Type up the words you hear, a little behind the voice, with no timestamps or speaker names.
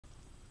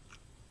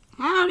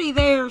Howdy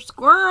there,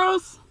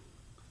 squirrels.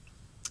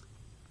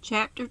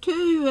 Chapter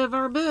 2 of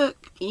our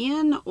book,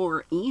 N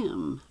or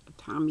M,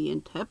 Tommy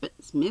and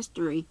Tuppence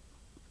Mystery.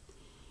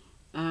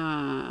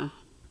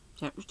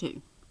 Chapter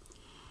 2.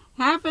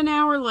 Half an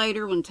hour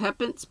later, when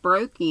Tuppence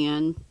broke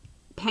in,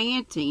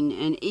 panting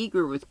and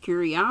eager with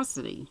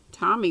curiosity,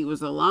 Tommy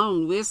was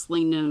alone,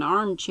 whistling in an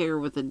armchair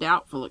with a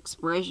doubtful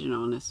expression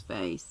on his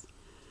face.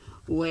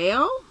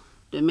 "Well?"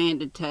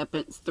 demanded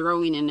Tuppence,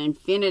 throwing an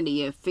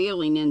infinity of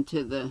feeling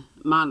into the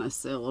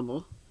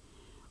monosyllable.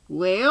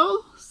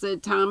 "Well,"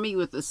 said Tommy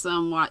with a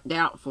somewhat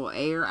doubtful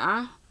air,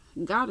 "I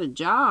got a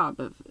job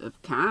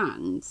of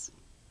kinds."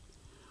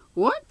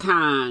 "What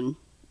kind?"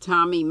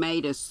 Tommy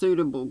made a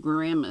suitable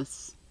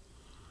grimace.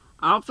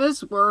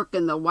 "Office work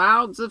in the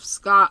wilds of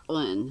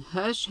Scotland.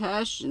 Hush,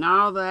 hush, and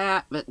all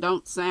that, but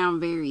doesn't sound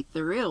very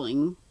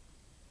thrilling.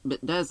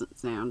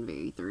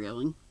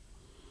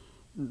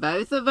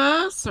 Both of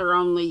us, or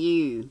only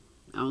you?"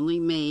 "Only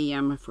me,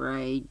 I'm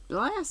afraid."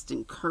 "Blast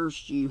and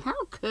curse you,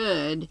 how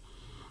could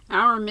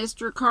our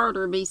Mr.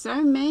 Carter be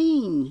so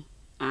mean?"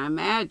 "I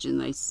imagine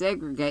they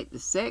segregate the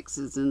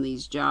sexes in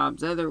these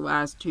jobs,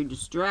 otherwise too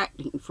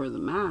distracting for the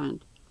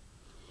mind."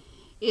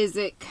 "Is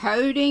it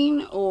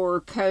coding or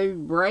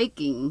code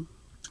breaking?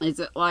 Is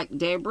it like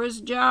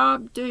Deborah's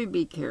job? Do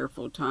be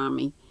careful,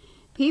 Tommy.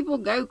 People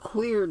go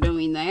queer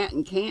doing that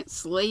and can't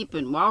sleep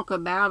and walk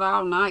about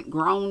all night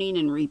groaning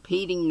and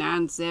repeating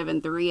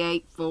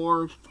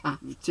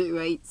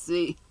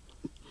 973845286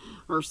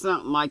 or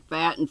something like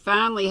that, and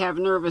finally have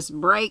nervous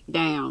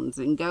breakdowns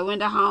and go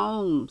into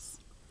homes."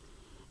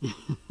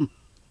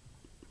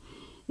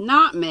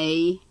 "Not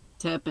me,"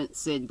 Tuppence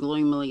said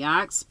gloomily.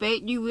 "I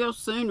expect you will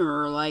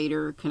sooner or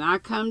later. Can I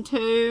come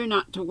too?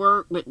 Not to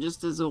work, but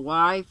just as a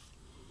wife?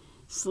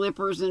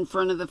 Slippers in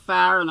front of the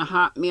fire and a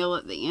hot meal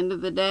at the end of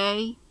the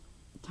day?"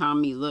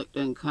 Tommy looked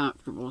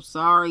uncomfortable.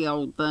 "Sorry,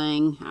 old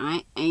thing.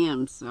 I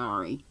am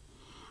sorry.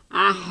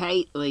 I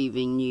hate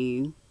leaving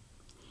you."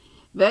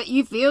 "But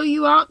you feel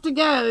you ought to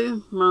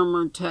go,"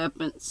 murmured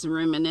Tuppence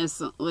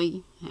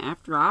reminiscently.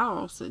 "After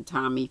all," said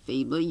Tommy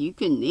feebly, "you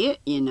can knit,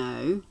 you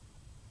know."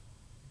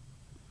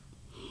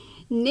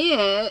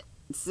 "Knit,"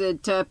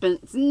 said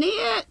Tuppence.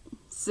 "Knit."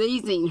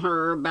 Seizing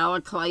her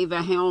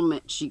balaclava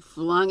helmet, she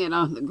flung it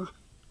on the ground.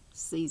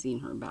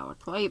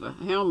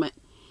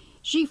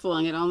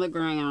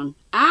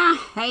 "I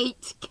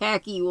hate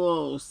khaki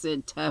wool,"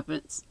 said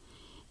Tuppence,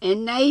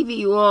 "and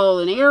navy wool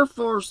and Air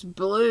Force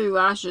blue.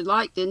 I should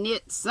like to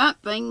knit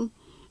something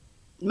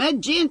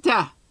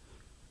magenta."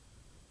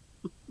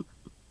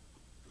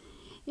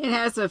 "It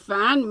has a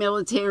fine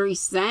military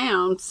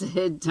sound,"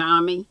 said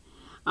Tommy,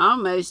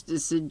 "almost a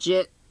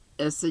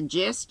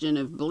suggestion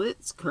of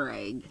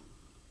blitzkrieg."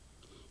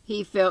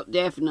 He felt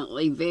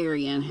definitely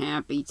very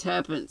unhappy.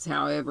 Tuppence,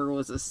 however,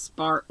 was a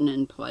Spartan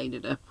and played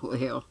it up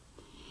well,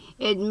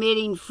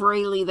 admitting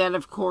freely that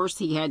of course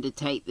he had to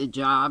take the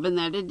job and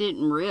that it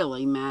didn't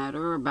really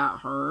matter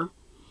about her.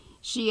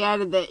 She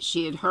added that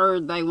she had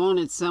heard they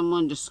wanted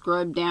someone to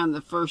scrub down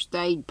the first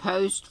aid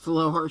post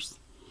floors.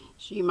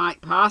 She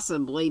might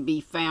possibly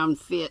be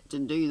found fit to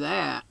do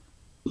that.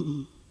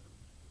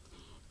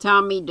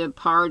 Tommy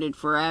departed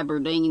for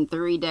Aberdeen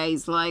 3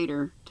 days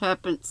later.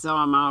 Tuppence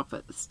saw him off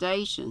at the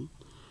station.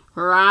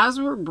 Her eyes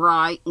were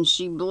bright, and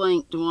she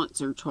blinked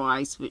once or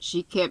twice, but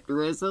she kept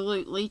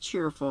resolutely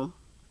cheerful.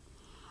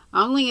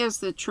 Only as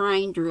the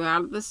train drew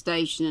out of the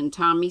station and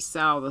Tommy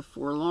saw the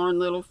forlorn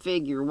little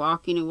figure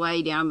walking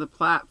away down the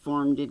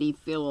platform did he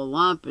feel a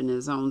lump in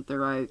his own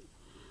throat.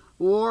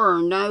 War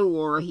or no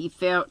war, he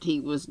felt he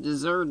was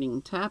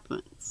deserting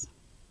Tuppence.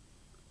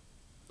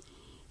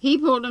 He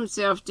pulled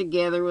himself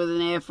together with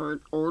an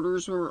effort.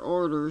 Orders were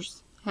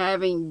orders.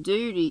 Having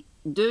duly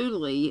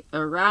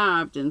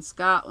arrived in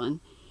Scotland,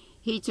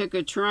 he took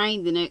a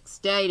train the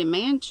next day to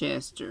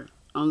Manchester.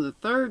 On the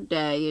third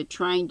day, a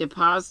train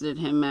deposited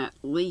him at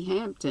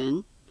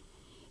Lehampton.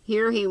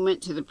 Here he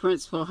went to the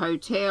principal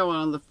hotel, and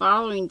on the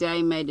following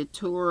day made a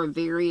tour of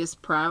various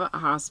private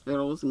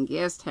hospitals and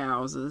guest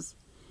houses,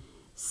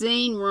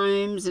 seeing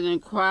rooms and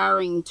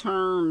inquiring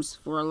terms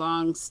for a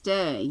long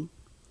stay.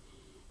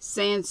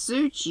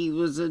 Sanssouci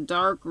was a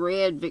dark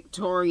red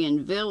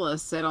Victorian villa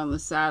set on the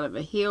side of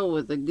a hill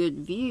with a good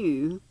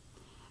view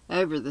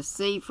over the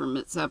sea from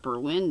its upper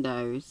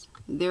windows.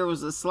 There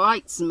was a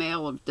slight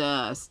smell of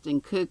dust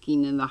and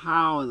cooking in the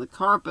hall, and the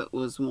carpet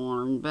was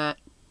worn, but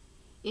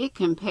it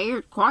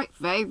compared quite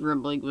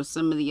favorably with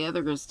some of the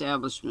other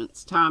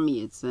establishments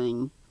Tommy had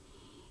seen.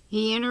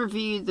 He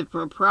interviewed the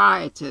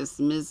proprietress,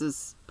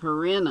 Mrs.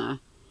 Perrina.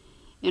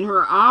 In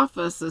her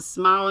office, a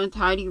small and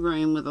tidy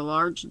room with a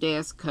large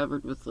desk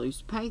covered with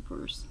loose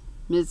papers.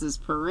 Mrs.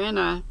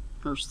 Perrina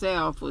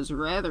herself was a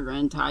rather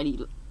untidy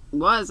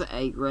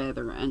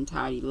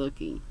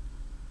looking.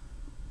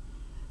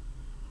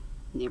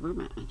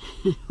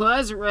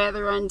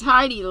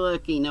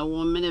 A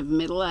woman of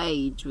middle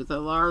age with a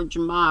large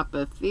mop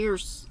of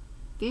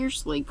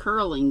fiercely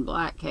curling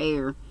black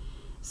hair,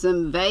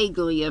 some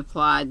vaguely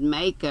applied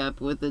makeup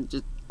with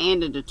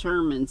a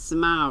determined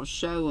smile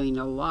showing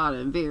a lot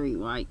of very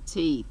white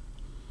teeth.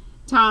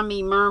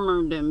 Tommy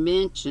murmured a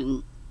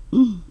mention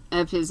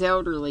of his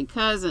elderly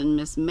cousin,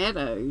 Miss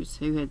Meadows,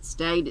 who had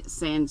stayed at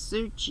Sans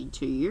Souci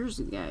 2 years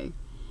ago.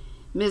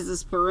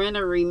 Mrs. Perrine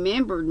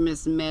remembered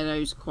Miss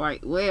Meadows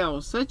quite well.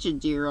 Such a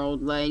dear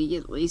old lady,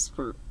 at least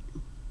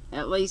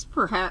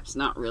perhaps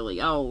not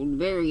really old,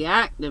 very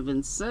active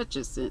and such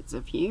a sense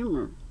of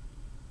humor.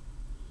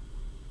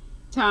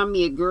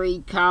 Tommy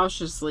agreed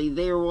cautiously.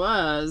 There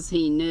was,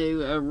 he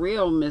knew, a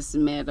real Miss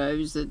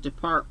Meadows. The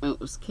department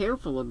was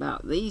careful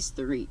about these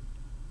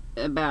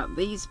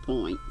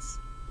points.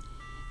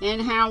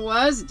 And how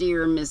was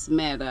dear Miss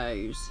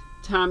Meadows?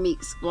 Tommy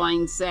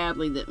explained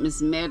sadly that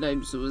Miss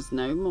Meadows was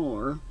no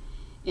more,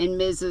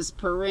 and Mrs.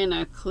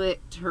 Perrine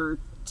clicked her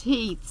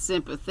teeth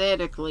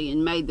sympathetically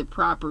and made the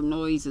proper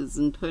noises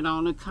and put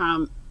on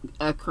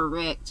a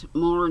correct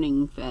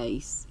mourning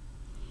face.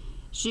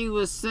 She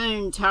was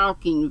soon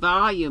talking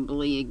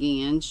volubly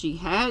again. She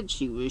had,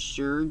 she was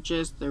sure,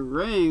 just the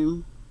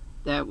room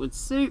that would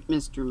suit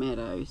Mr.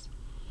 Meadows.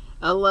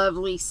 A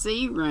lovely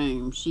sea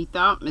room. She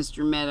thought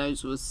Mr.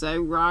 Meadows was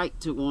so right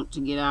to want to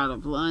get out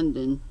of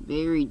London.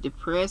 Very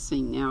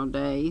depressing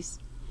nowadays.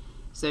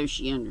 So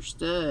she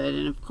understood.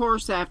 And of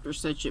course after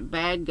such a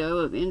bad go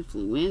of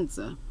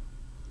influenza.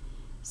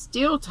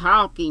 Still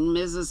talking,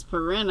 Mrs.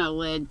 Perrine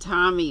led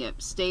Tommy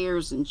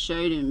upstairs and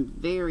showed him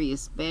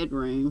various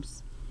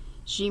bedrooms.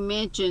 She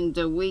mentioned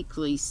a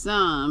weekly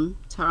sum.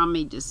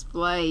 Tommy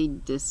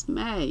displayed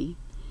dismay.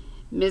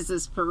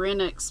 Mrs. Perrine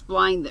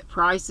explained that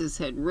prices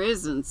had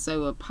risen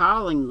so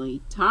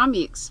appallingly.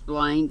 Tommy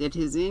explained that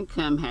his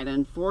income had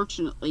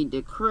unfortunately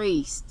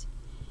decreased,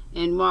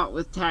 and what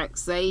with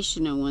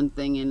taxation and one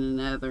thing and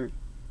another.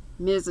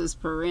 Mrs.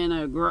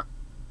 Perrine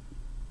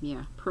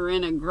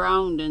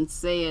groaned and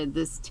said,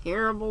 "This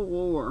terrible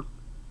war."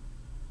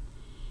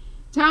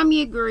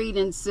 Tommy agreed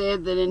and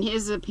said that in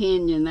his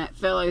opinion that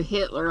fellow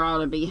Hitler ought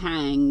to be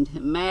hanged. A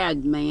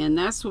madman,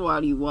 that's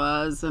what he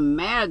was, a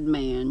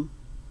madman.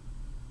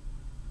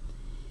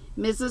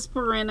 Mrs.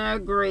 Perrine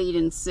agreed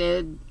and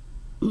said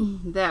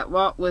that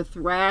what with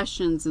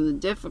rations and the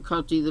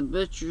difficulty the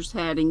butchers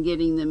had in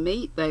getting the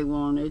meat they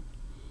wanted,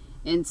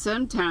 and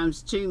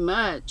sometimes too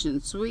much,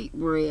 and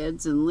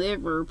sweetbreads and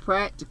liver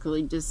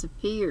practically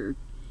disappeared.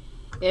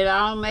 It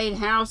all made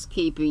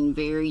housekeeping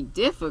very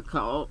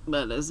difficult,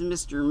 but as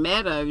Mr.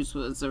 Meadows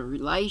was a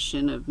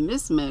relation of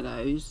Miss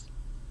Meadows,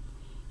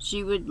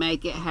 she would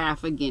make it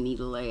half a guinea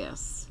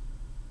less.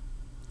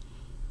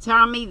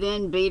 Tommy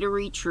then beat a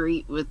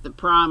retreat with the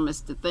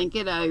promise to think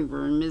it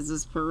over, and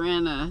Mrs.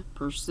 Perrine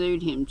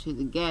pursued him to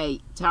the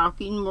gate,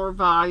 talking more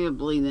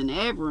volubly than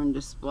ever and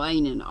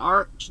displaying an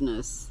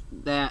archness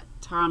that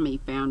Tommy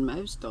found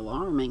most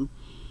alarming.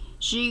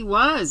 She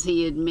was,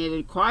 he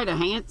admitted, quite a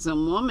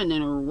handsome woman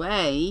in her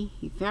way.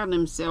 He found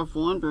himself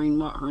wondering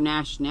what her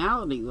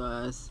nationality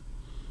was.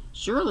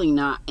 Surely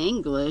not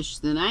English.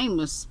 The name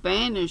was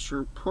Spanish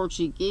or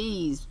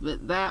Portuguese,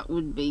 but that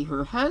would be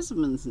her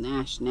husband's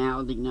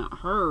nationality, not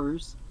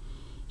hers.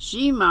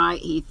 She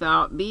might, he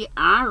thought, be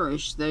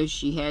Irish, though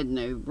she had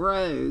no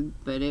brogue,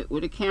 but it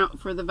would account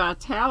for the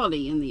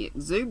vitality and the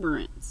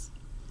exuberance.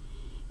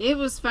 It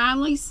was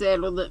finally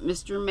settled that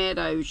Mr.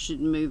 Meadows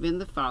should move in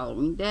the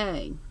following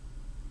day.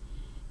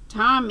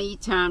 Tommy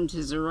timed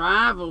his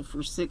arrival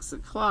for 6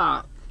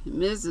 o'clock.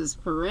 Mrs.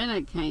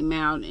 Perrine came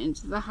out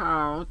into the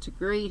hall to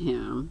greet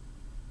him.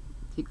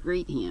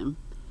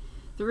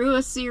 Through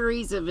a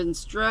series of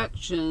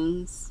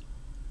instructions.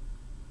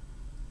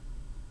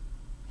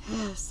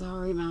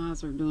 Sorry, my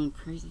eyes are doing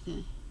crazy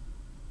today.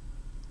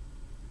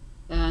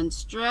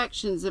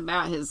 Instructions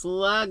about his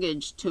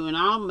luggage to an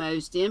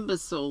almost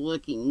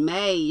imbecile-looking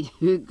maid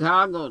who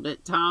goggled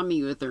at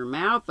Tommy with her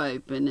mouth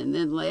open and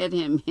then led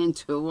him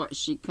into what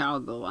she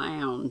called the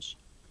lounge.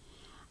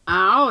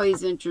 "I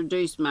always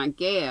introduce my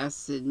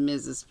guests," said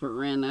Mrs.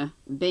 Perrine,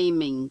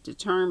 beaming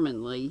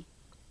determinedly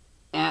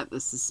at the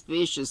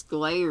suspicious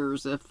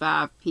glares of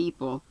 5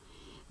 people.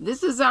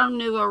 "This is our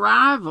new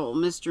arrival,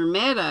 Mr.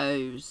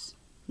 Meadows.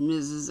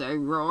 Mrs.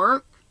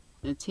 O'Rourke,"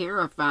 a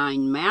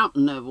terrifying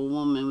mountain of a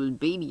woman with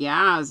beady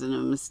eyes and a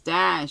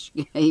mustache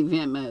gave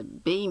him a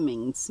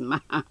beaming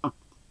smile.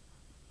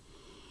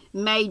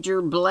 Major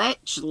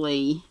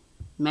Bletchley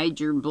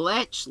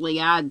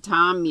eyed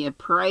Tommy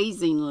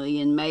appraisingly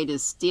and made a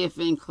stiff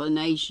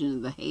inclination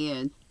of the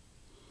head.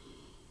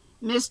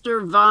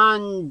 Mr.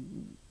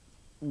 Von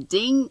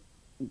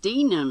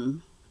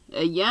Denham,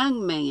 a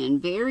young man,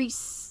 very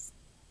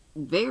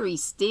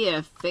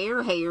stiff,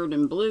 fair-haired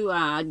and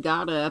blue-eyed,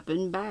 got up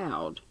and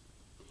bowed.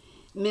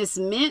 Miss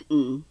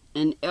Minton,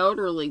 an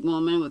elderly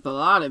woman with a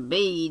lot of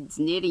beads,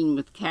 knitting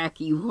with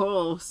khaki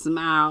wool,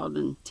 smiled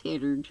and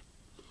tittered.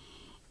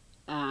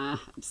 I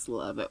just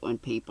love it when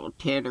people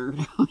titter.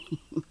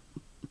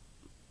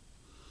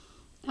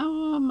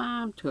 Oh,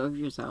 I'm 12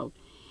 years old.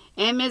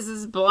 And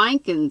Mrs.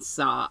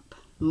 Blenkinsop,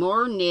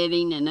 more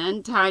knitting, an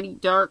untidy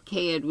dark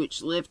head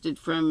which lifted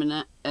from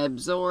an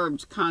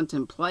absorbed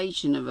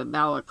contemplation of a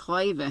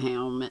balaclava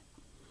helmet.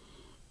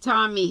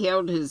 Tommy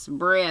held his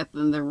breath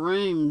and the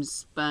room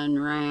spun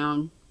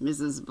round.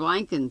 Mrs.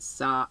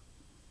 Blenkinsop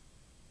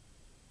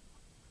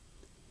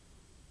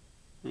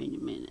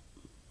a minute.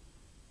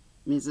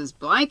 Mrs.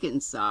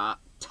 Blenkinsop,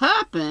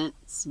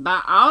 tuppence?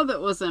 By all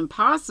that was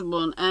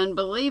impossible and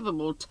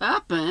unbelievable,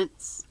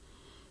 tuppence?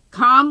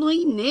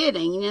 Calmly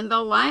knitting in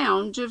the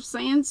lounge of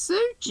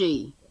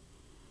Sansuchi.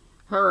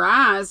 Her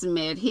eyes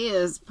met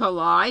his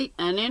polite,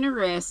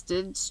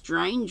 uninterested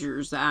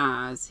stranger's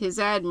eyes. His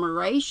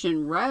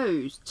admiration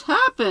rose.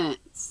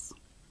 Tuppence!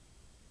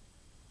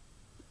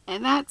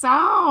 And that's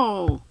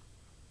all.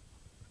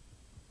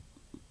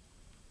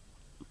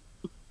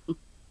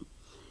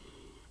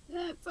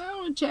 That's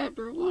all in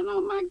chapter 1.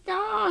 Oh my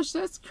gosh,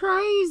 that's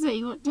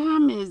crazy. What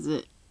time is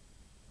it?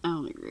 I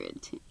only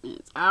read 10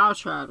 minutes. I'll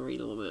try to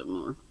read a little bit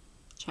more.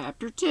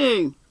 Chapter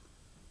 2.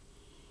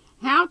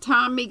 How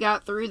Tommy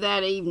got through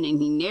that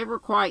evening he never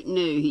quite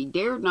knew. He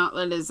dared not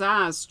let his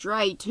eyes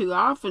stray too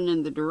often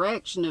in the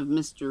direction of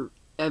Mrs.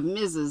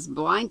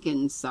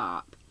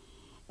 Blenkinsop.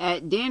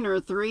 At dinner,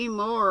 3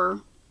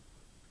 more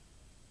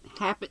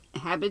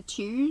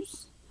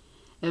habitués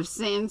of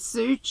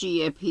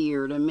Sansuchi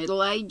appeared. A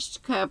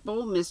middle-aged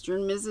couple, Mr.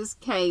 and Mrs.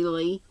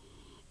 Cayley,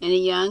 and a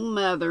young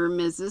mother,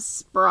 Mrs.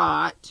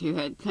 Sprott, who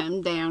had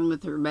come down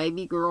with her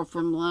baby girl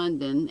from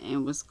London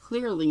and was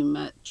clearly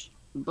much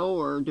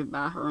bored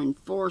by her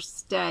enforced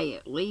stay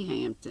at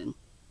Leahampton.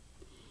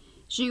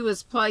 She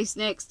was placed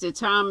next to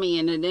Tommy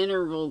and at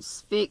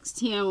intervals fixed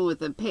him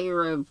with a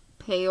pair of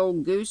pale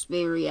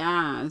gooseberry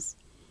eyes,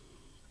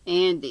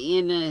 and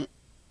in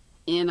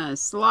a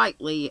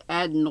slightly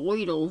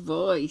adenoidal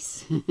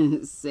voice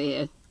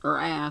said, or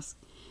asked,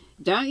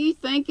 "Don't you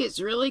think it's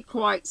really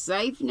quite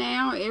safe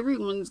now?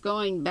 Everyone's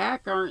going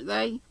back, aren't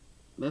they?"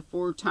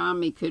 Before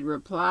Tommy could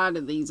reply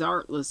to these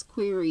artless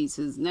queries,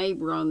 his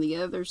neighbor on the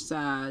other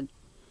side,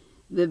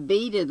 the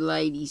beaded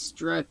lady,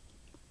 struck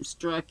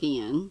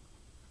in.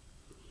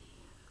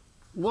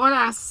 "What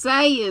I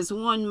say is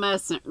one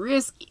mustn't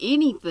risk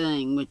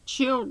anything with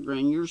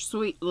children. Your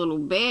sweet little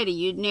Betty,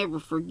 you'd never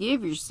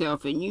forgive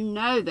yourself, and you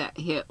know that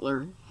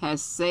Hitler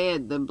has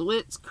said the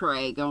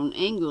blitzkrieg on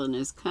England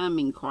is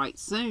coming quite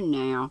soon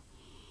now,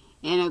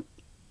 and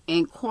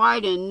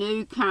quite a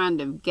new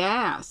kind of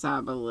gas, I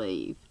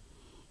believe."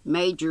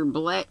 Major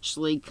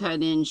Bletchley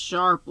cut in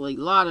sharply.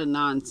 "Lot of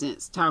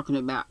nonsense talking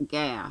about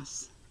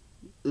gas.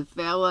 The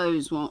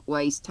fellows won't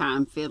waste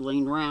time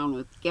fiddling around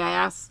with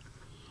gas.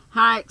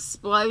 High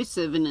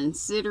explosive and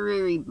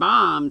incendiary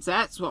bombs,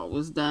 that's what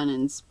was done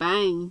in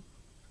Spain."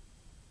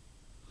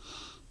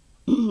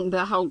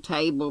 The whole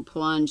table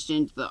plunged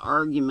into the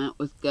argument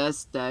with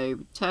gusto.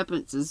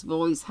 Tuppence's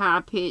voice,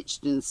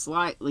 high-pitched and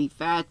slightly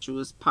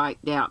fatuous,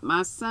 piped out,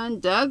 "My son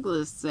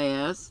Douglas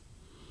says."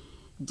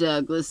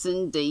 Douglas,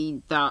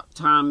 indeed, thought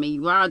Tommy.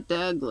 Why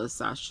Douglas,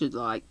 I should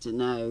like to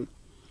know?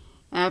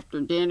 After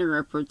dinner,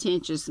 a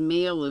pretentious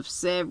meal of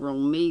several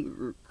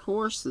meager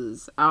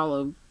courses, all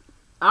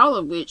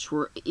of which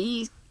were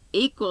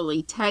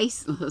equally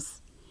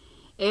tasteless,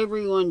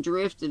 everyone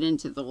drifted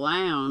into the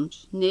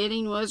lounge.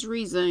 Knitting was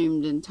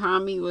resumed, and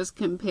Tommy was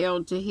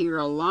compelled to hear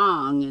a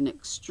long and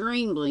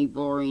extremely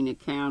boring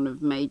account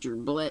of Major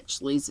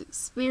Bletchley's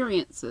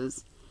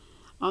experiences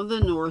on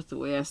the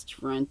northwest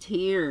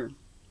frontier.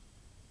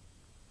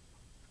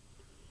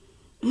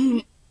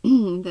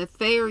 The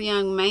fair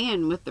young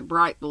man with the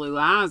bright blue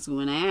eyes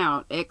went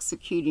out,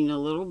 executing a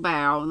little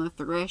bow on the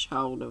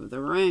threshold of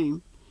the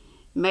room.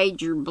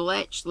 Major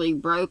Bletchley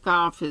broke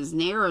off his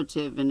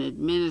narrative and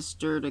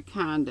administered a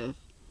kind of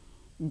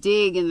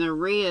dig in the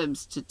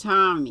ribs to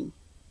Tommy.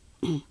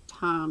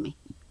 "Tommy,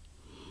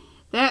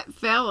 that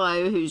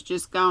fellow who's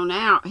just gone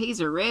out, he's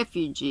a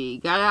refugee.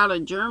 Got out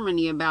of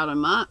Germany about a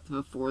month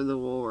before the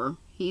war."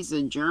 "He's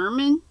a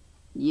German?"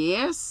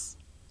 "Yes.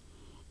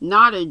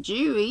 Not a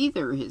Jew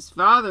either. His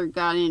father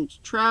got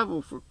into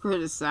trouble for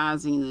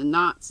criticizing the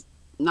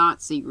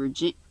Nazi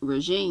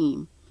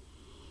regime.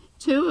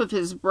 2 of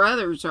his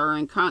brothers are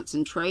in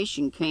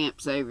concentration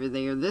camps over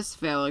there. This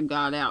fellow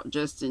got out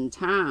just in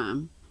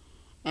time.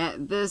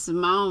 At this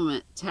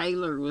moment,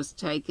 Taylor was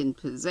taken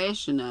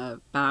possession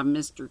of by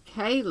Mr.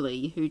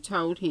 Cayley, who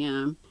told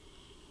him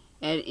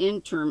at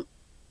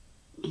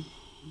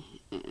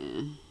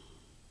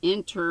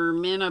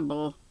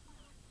interminable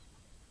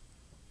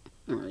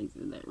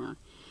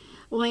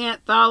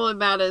length all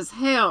about his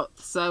health.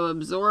 So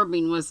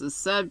absorbing was the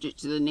subject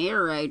to the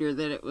narrator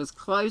that it was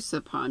close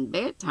upon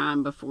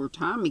bedtime before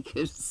Tommy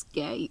could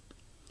escape.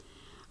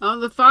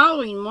 On the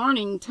following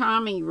morning,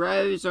 Tommy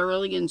rose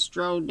early and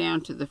strolled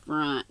down to the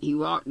front. He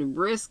walked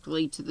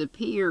briskly to the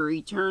pier,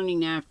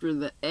 returning after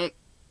the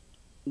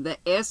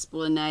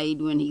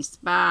esplanade when he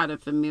spied a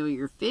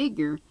familiar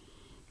figure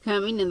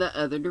coming in the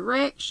other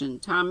direction.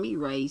 Tommy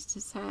raised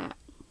his hat.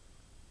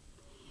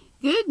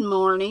 "Good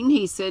morning,"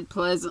 he said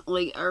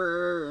pleasantly.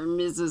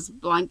 Mrs.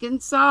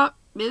 Blenkinsop,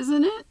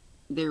 isn't it?"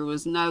 There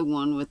was no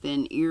one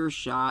within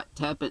earshot.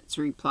 Tuppence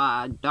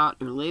replied,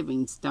 "Dr.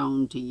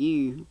 Livingstone to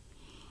you."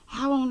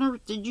 "How on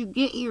earth did you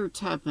get here,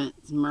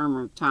 Tuppence?"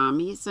 murmured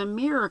Tommy. "It's a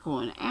miracle,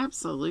 an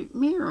absolute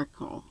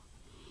miracle."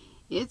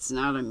 "It's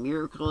not a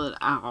miracle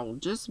at all,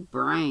 just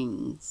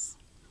brains."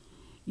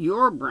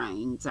 Your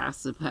brains, I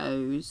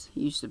suppose.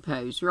 You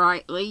suppose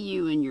rightly,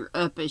 you and your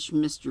uppish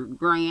Mr.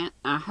 Grant.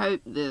 I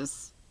hope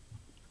this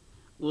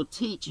will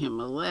teach him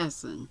a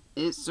lesson.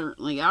 It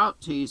certainly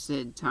ought to,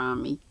 said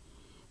Tommy.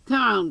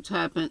 Come on,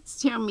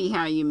 Tuppence, tell me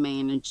how you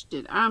managed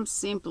it. I'm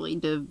simply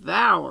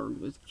devoured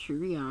with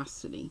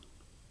curiosity.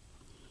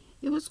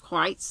 It was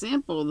quite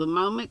simple. The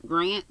moment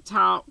Grant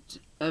talked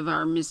of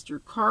our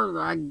Mr. Carter,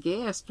 I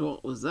guessed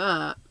what was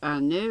up. I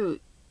knew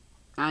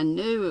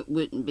it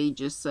wouldn't be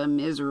just some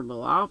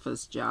miserable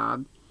office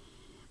job,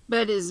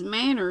 but his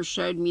manner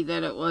showed me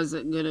that it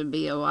wasn't going to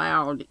be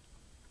allowed,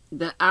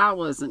 that I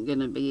wasn't going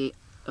to be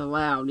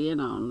allowed in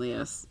on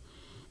this.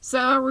 So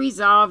I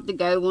resolved to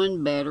go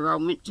one better. I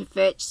went to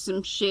fetch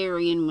some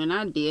sherry, and when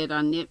I did,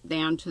 I nipped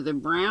down to the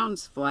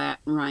Browns' flat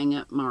and rang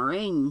up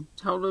Maureen.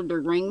 Told her to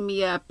ring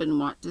me up and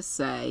what to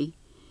say.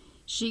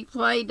 She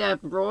played up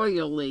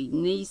royally,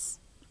 nice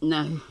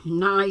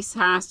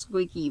high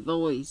squeaky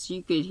voice.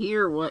 You could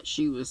hear what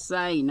she was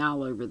saying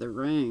all over the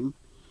room.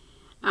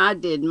 I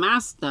did my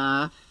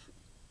stuff.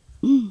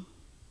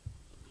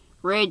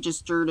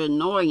 Registered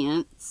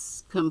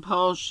annoyance,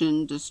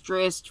 compulsion,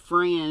 distressed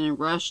friend, and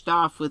rushed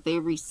off with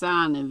every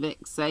sign of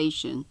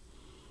vexation.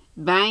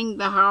 Banged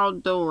the hall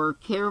door,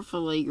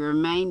 carefully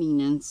remaining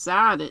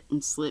inside it,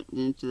 and slipped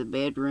into the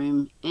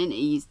bedroom and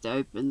eased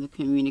open the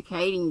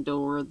communicating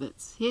door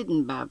that's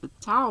hidden by the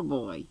tall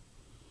boy.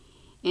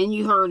 And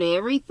you heard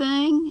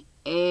everything?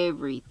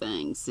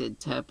 Everything, said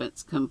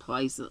Tuppence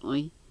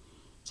complacently.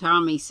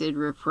 Tommy said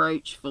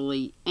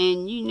reproachfully,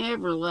 and you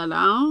never let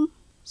on?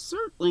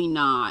 Certainly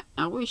not.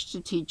 I wish to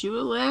teach you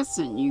a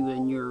lesson, you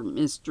and your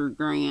Mr.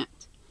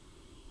 Grant.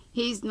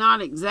 He's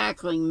not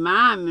exactly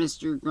my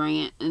Mr.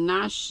 Grant, and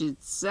I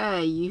should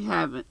say you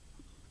haven't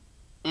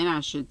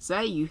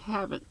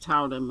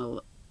taught him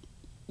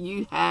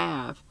you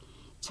have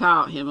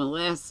taught him a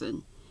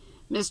lesson.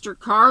 Mr.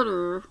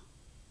 Carter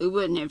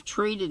wouldn't have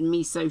treated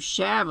me so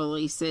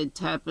shabbily, said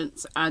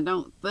Tuppence. I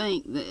don't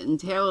think that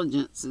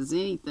intelligence is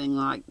anything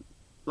like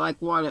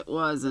what it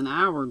was in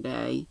our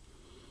day.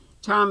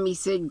 Tommy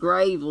said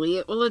gravely,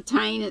 it will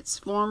attain its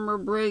former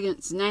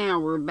brilliance now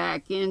we're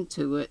back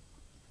into it.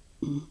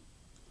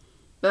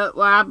 But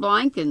why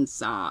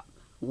Blenkinsop?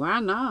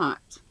 Why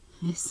not?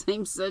 It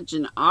seems such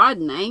an odd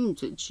name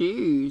to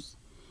choose.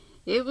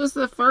 It was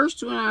the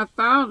first one I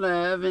thought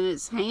of, and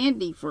it's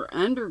handy for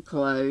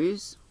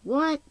underclothes.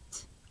 What?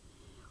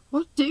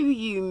 What do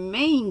you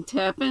mean,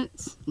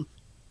 Tuppence?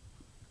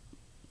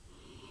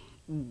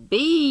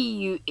 B,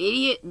 you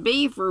idiot.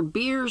 B for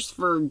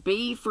Beersford.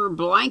 B for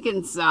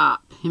Blenkinsop.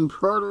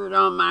 Embroidered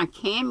on my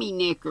cami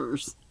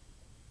knickers.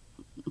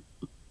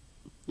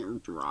 Your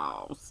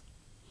draws.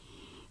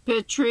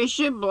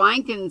 Patricia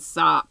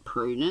Blenkinsop,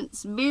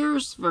 Prudence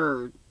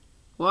Beersford.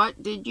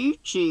 What did you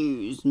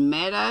choose?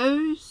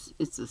 Meadows?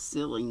 It's a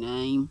silly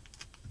name.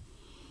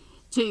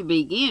 To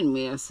begin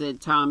with,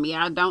 said Tommy,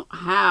 I don't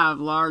have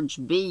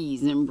large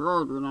bees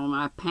embroidered on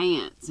my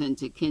pants, and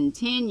to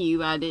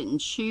continue, I didn't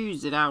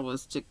choose it. I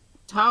was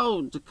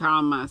told to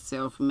call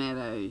myself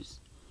Meadows.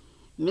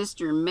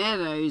 Mr.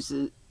 Meadows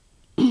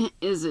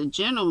is a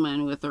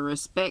gentleman with a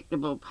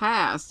respectable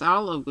past,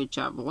 all of which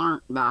I've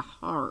learnt by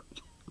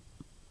heart.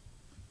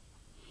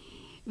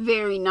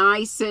 Very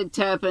nice, said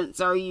Tuppence.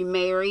 Are you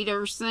married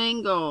or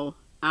single?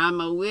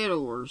 I'm a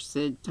widower,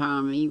 said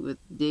Tommy with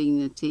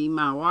dignity.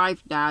 My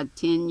wife died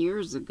 10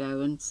 years ago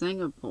in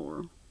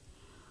Singapore.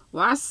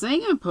 Why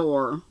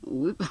Singapore?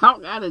 We've all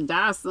got to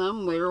die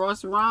somewhere.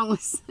 What's wrong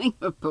with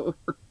Singapore?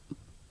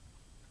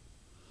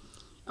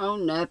 Oh,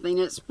 nothing.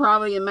 It's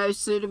probably the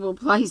most suitable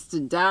place to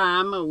die.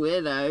 I'm a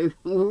widow.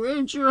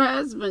 Where'd your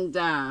husband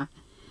die?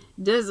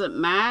 Does it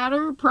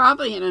matter?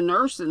 Probably in a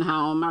nursing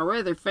home. I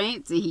rather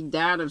fancy he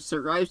died of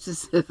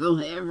cirrhosis of the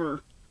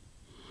liver.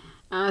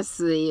 I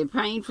see. A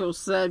painful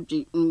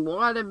subject. And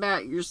what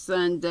about your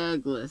son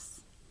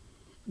Douglas?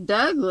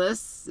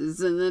 Douglas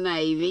is in the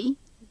Navy.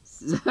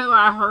 So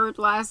I heard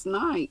last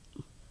night.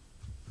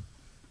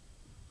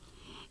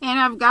 And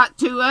I've got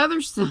 2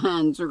 other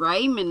sons.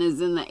 Raymond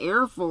is in the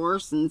Air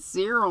Force, and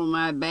Cyril,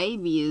 my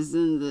baby, is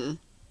in the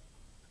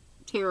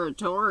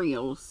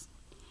Territorials.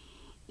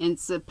 And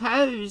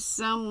suppose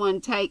someone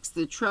takes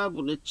the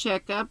trouble to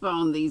check up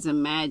on these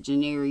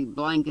imaginary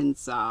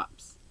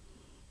Blenkinsops.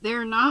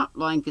 They're not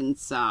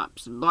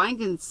Blenkinsops.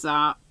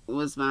 Blenkinsop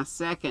was my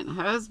second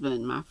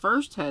husband. My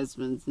first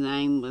husband's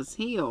name was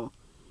Hill.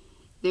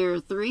 There are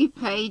 3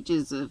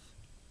 pages of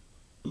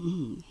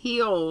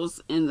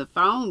Hills in the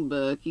phone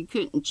book. You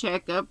couldn't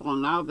check up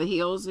on all the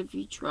Hills if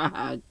you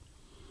tried.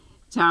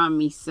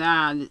 Tommy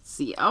sighed. It's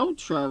the old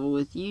trouble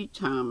with you,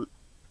 Tom.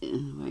 Wait a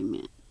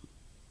minute.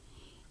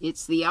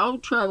 It's the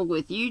old trouble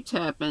with you,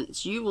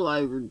 Tuppence. You will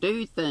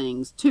overdo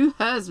things. 2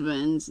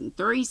 husbands and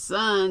 3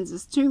 sons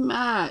is too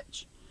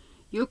much.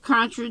 You'll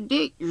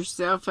contradict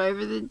yourself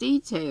over the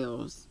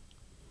details.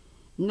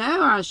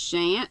 No, I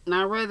shan't, and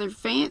I rather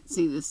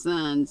fancy the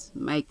sons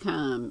may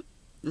come.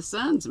 The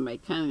sons may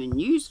come in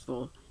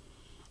useful.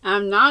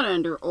 I'm not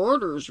under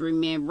orders,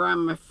 remember.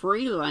 I'm a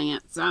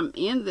freelance. I'm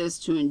in this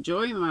to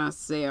enjoy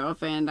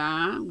myself, and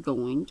I'm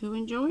going to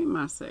enjoy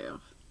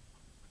myself.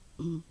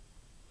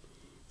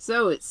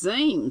 So it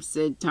seems,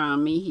 said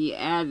Tommy. He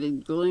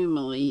added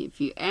gloomily, if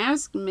you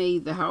ask me,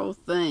 the whole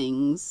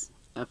thing's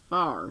a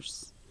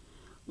farce.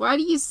 Why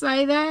do you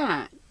say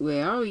that?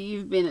 Well,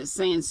 you've been at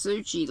Sans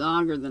Souci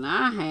longer than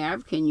I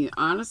have. Can you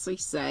honestly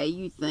say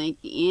you think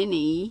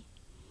any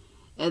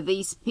of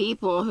these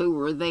people who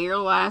were there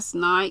last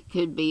night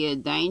could be a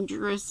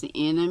dangerous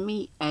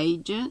enemy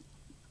agent?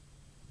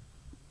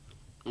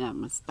 And I'm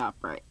going to stop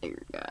right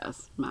there,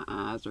 guys. My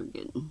eyes are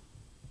getting...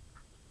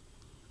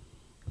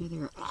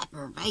 they're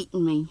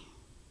aggravating me.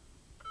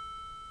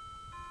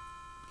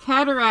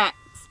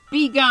 Cataracts,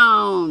 be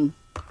gone.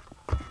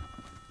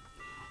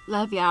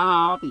 Love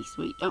y'all. Be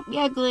sweet. Don't be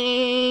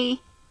ugly.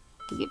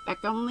 We'll get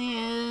back on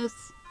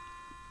this.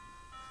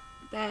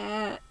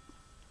 That.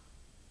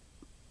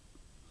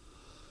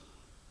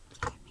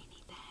 So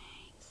many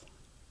things.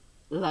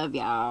 Love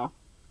y'all.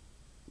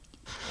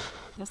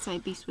 Did I say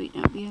be sweet,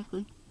 don't be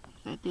ugly?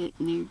 If I did,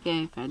 there you go.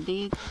 If I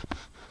did,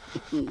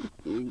 here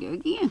we go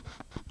again.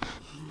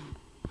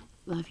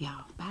 Love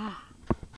y'all. Bye.